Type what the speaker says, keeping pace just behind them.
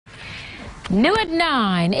New at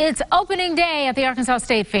 9, it's opening day at the Arkansas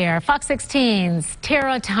State Fair. Fox 16's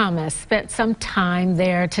Tara Thomas spent some time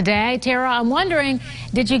there today. Tara, I'm wondering,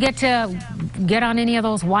 did you get on any of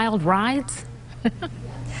those wild rides?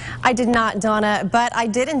 I did not, Donna, but I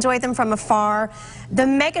did enjoy them from afar. The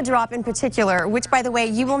Mega Drop in particular, which, by the way,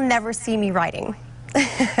 you will never see me riding.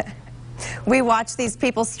 We watched these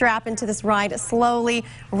people strap into this ride slowly,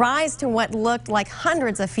 rise to what looked like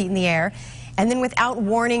hundreds of feet in the air, and then without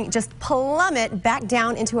warning just plummet back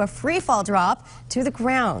down into a free fall drop to the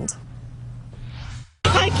ground.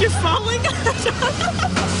 Like you're falling? Do you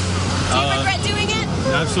regret doing it?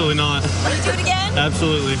 Absolutely not. Will you do it again?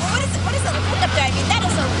 Absolutely. Well, what is it look up there? I mean, that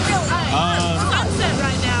is a really sunset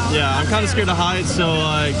right now. Yeah, I'm kind of scared of heights, so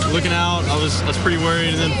like looking out, I was pretty worried,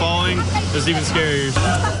 and then falling was even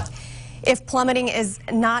scarier. If plummeting it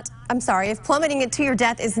to your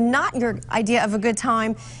death is not your idea of a good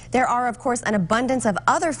time, there are, of course, an abundance of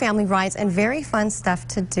other family rides and very fun stuff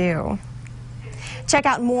to do. Check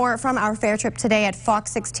out more from our fair trip today at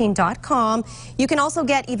fox16.com. You can also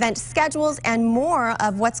get event schedules and more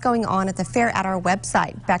of what's going on at the fair at our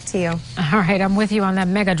website. Back to you. All right, I'm with you on that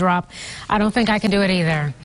Mega Drop. I don't think I can do it either.